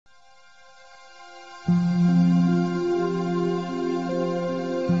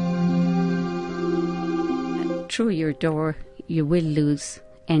through your door, you will lose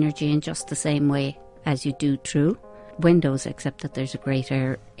energy in just the same way as you do through windows, except that there's a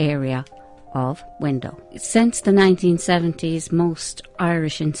greater area of window. Since the 1970s, most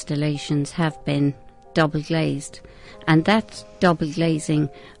Irish installations have been double glazed, and that double glazing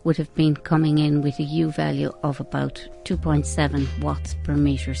would have been coming in with a U value of about 2.7 watts per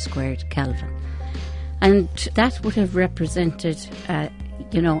metre squared Kelvin. And that would have represented, an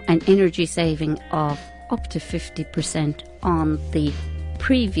energy saving of up to 50% on the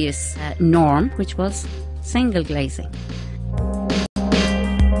previous norm, which was single glazing.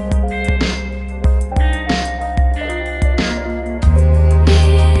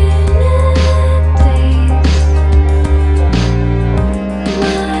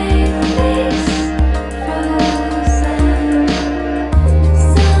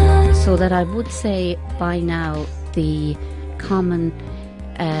 So that I would say by now the common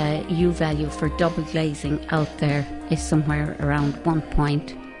U value for double glazing out there is somewhere around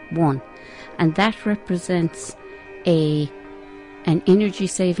 1.1, and that represents an energy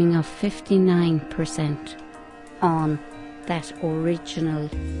saving of 59% on that original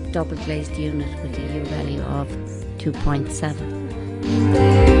double glazed unit with a U value of 2.7.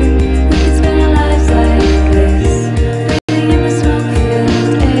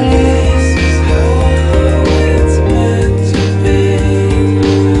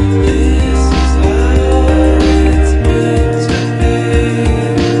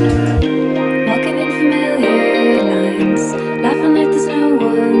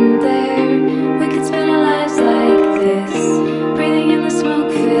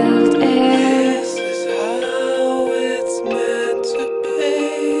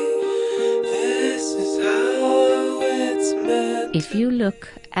 If you look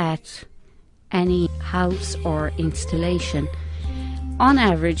at any house or installation, on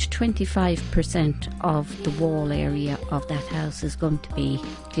average 25% of the wall area of that house is going to be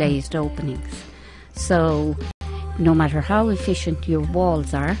glazed openings. So no matter how efficient your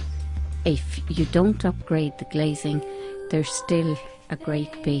walls are, if you don't upgrade the glazing, there's still a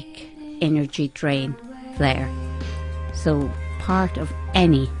great big energy drain there. So part of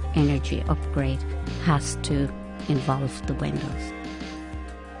any energy upgrade has to involve the windows.